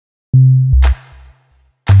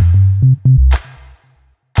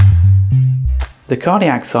The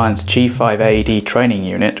Cardiac Science G5 AED Training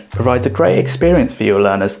Unit provides a great experience for your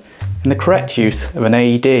learners in the correct use of an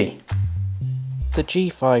AED. The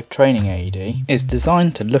G5 Training AED is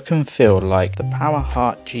designed to look and feel like the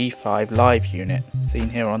Powerheart G5 Live unit seen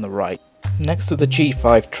here on the right, next to the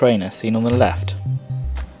G5 Trainer seen on the left.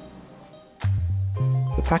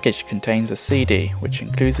 The package contains a CD which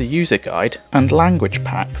includes a user guide and language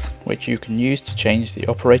packs which you can use to change the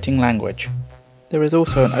operating language. There is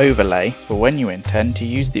also an overlay for when you intend to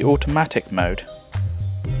use the automatic mode.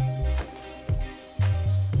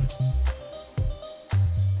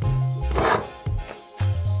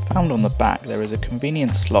 Found on the back there is a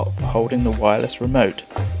convenient slot for holding the wireless remote.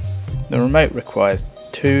 The remote requires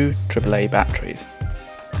 2 AAA batteries,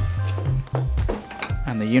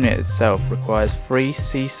 and the unit itself requires 3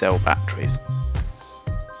 C-cell batteries.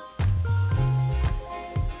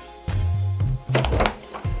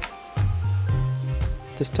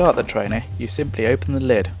 To start the trainer, you simply open the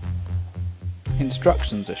lid.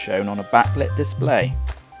 Instructions are shown on a backlit display.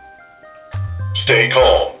 Stay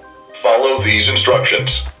calm. Follow these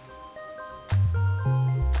instructions.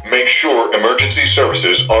 Make sure emergency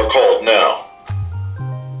services are called now.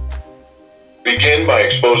 Begin by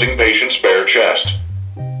exposing patient's bare chest.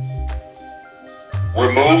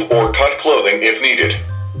 Remove or cut clothing if needed.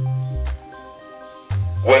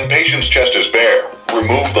 When patient's chest is bare,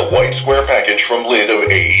 remove the white square package from lid of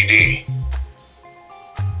AED.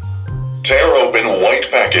 Tear open white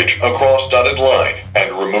package across dotted line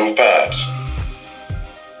and remove pads.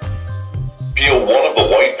 Peel one of the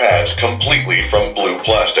white pads completely from blue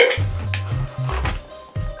plastic.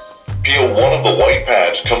 Peel one of the white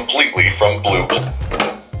pads completely from blue.